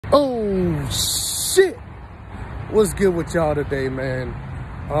Oh shit, what's good with y'all today, man?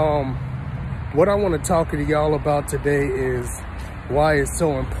 What I want to talk to y'all about today is why it's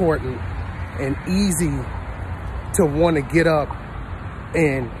so important and easy to want to get up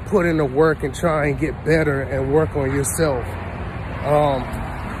and put in the work and try and get better and work on yourself.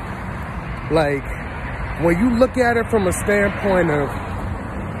 Like, when you look at it from a standpoint of,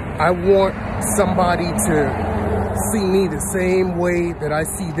 I want somebody to see me the same way that I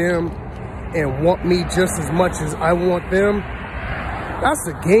see them and want me just as much as I want them, that's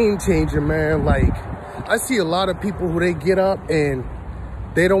a game changer, man. Like, I see a lot of people who they get up and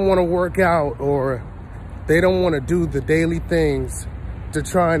they don't want to work out, or they don't want to do the daily things to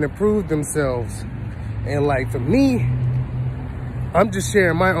try and improve themselves. And like, for me, I'm just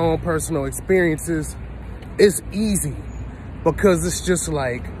sharing my own personal experiences. It's easy because it's just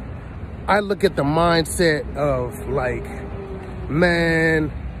like, I look at the mindset of like,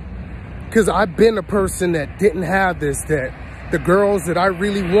 man, because I've been a person that didn't have this, that the girls that I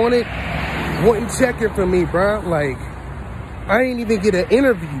really wanted wouldn't check it for me, bro. Like, I ain't even get an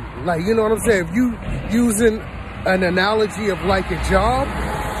interview. Like, you know what I'm saying? If you using an analogy of like a job,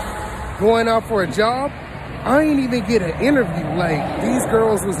 going out for a job, I ain't even get an interview. Like, these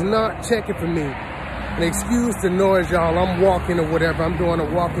girls was not checking for me. And excuse the noise, y'all. I'm walking or whatever. I'm doing a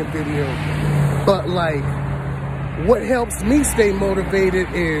walking video. But like, what helps me stay motivated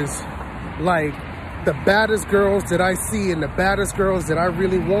is like the baddest girls that I see and the baddest girls that I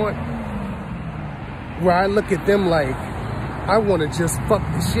really want, where I look at them like, I want to just fuck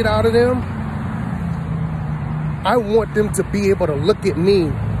the shit out of them. I want them to be able to look at me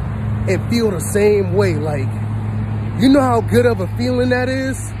and feel the same way. Like, you know how good of a feeling that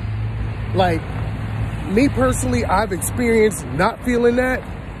is? Like, me personally, I've experienced not feeling that,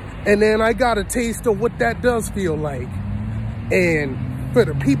 and then I got a taste of what that does feel like. And for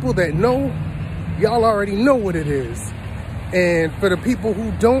the people that know, y'all already know what it is. And for the people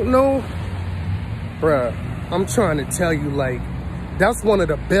who don't know, bruh, I'm trying to tell you, like, that's one of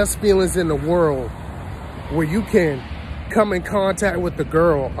the best feelings in the world, where you can come in contact with a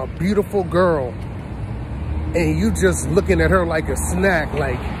girl, a beautiful girl, and you just looking at her like a snack,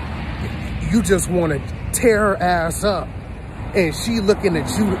 like you just want to tear her ass up, and she looking at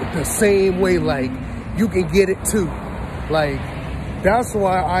you the same way, like you can get it too. Like, that's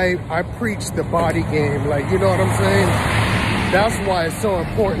why I preach the body game. Like, you know what I'm saying? That's why it's so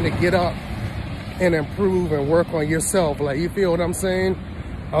important to get up and improve and work on yourself. Like, you feel what I'm saying?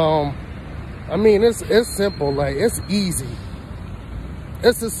 I mean, it's simple. Like, it's easy.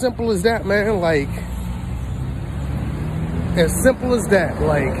 It's as simple as that, man. Like, as simple as that.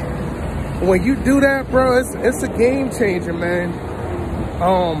 Like, when you do that, bro, it's a game changer, man.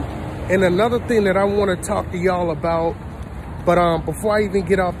 And another thing that I want to talk to y'all about, but before I even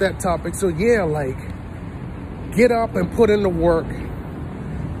get off that topic, so yeah, like, get up and put in the work.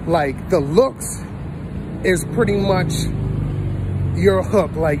 Like, the looks is pretty much your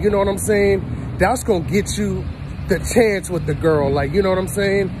hook. Like, you know what I'm saying? That's gonna get you the chance with the girl. Like, you know what I'm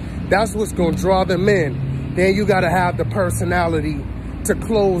saying? That's what's gonna draw them in. Then you gotta have the personality to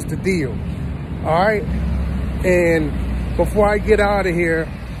close the deal. All right? And before I get out of here,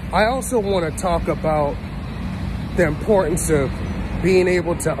 I also want to talk about the importance of being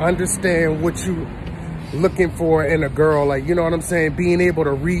able to understand what you're looking for in a girl. Like, you know what I'm saying? Being able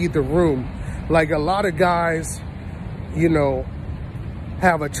to read the room. Like, a lot of guys, you know,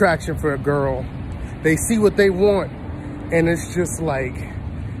 have attraction for a girl. They see what they want, and it's just like,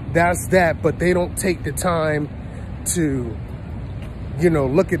 that's that. But they don't take the time to, you know,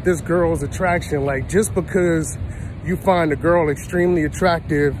 look at this girl's attraction. Like, just because you find a girl extremely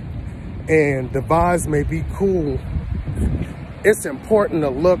attractive and the vibes may be cool, it's important to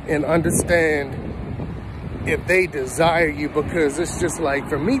look and understand if they desire you. Because it's just like,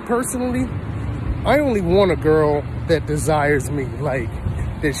 for me personally, I only want a girl that desires me, like,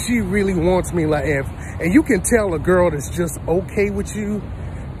 that she really wants me. Like, and you can tell a girl that's just okay with you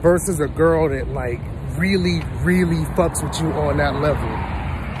versus a girl that like really fucks with you on that level.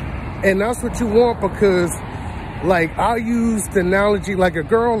 And that's what you want, because like, I'll use the analogy, like a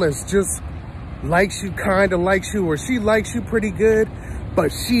girl that's just likes you, kind of likes you, or she likes you pretty good,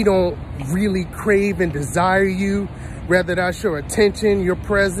 but she don't really crave and desire you. Whether that's your attention, your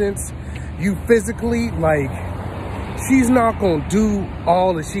presence, you physically, like, she's not gonna do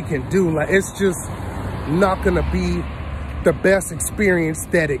all that she can do. Like, it's just not gonna be the best experience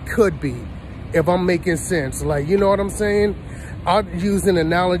that it could be, if I'm making sense. Like, you know what I'm saying? I'll use an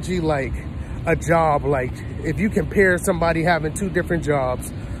analogy like a job. Like, if you compare somebody having two different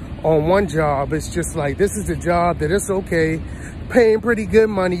jobs, on one job, it's just like, this is a job that it's okay, paying pretty good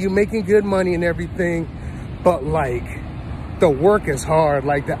money, you making good money and everything, but like the work is hard.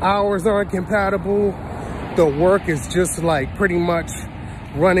 Like the hours aren't compatible. The work is just like pretty much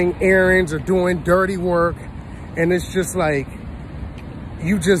running errands or doing dirty work. And it's just like,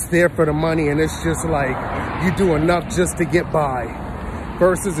 you just there for the money, and it's just like you do enough just to get by,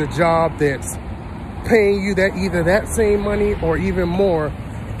 versus a job that's paying you that either that same money or even more,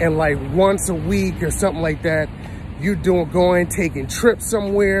 and like once a week or something like that, you going taking trips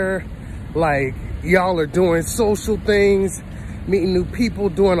somewhere, like y'all are doing social things, meeting new people,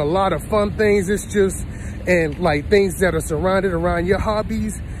 doing a lot of fun things. It's just, and like things that are surrounded around your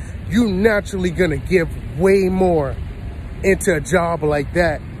hobbies, you naturally gonna give way more into a job like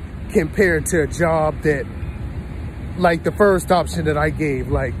that compared to a job that, like the first option that I gave.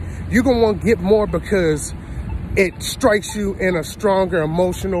 Like you're gonna want to get more because it strikes you in a stronger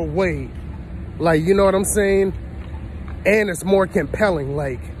emotional way. Like, you know what I'm saying? And it's more compelling.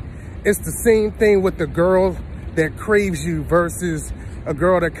 Like it's the same thing with the girl that craves you versus a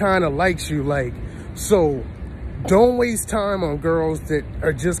girl that kind of likes you. Like, so don't waste time on girls that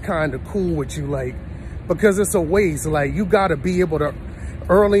are just kind of cool with you, like, because it's a waste. Like you got to be able to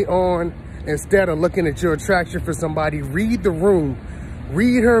early on, instead of looking at your attraction for somebody, read the room,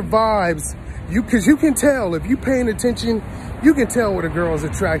 read her vibes. Because you can tell, if you paying attention, you can tell what a girl's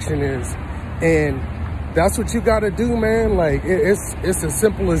attraction is. And that's what you got to do, man. Like it's as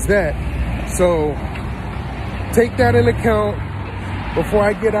simple as that. So take that in account. Before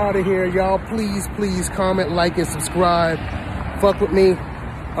I get out of here, y'all, please comment, like, and subscribe. Fuck with me.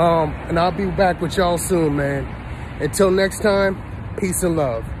 And I'll be back with y'all soon, man. Until next time, peace and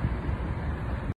love.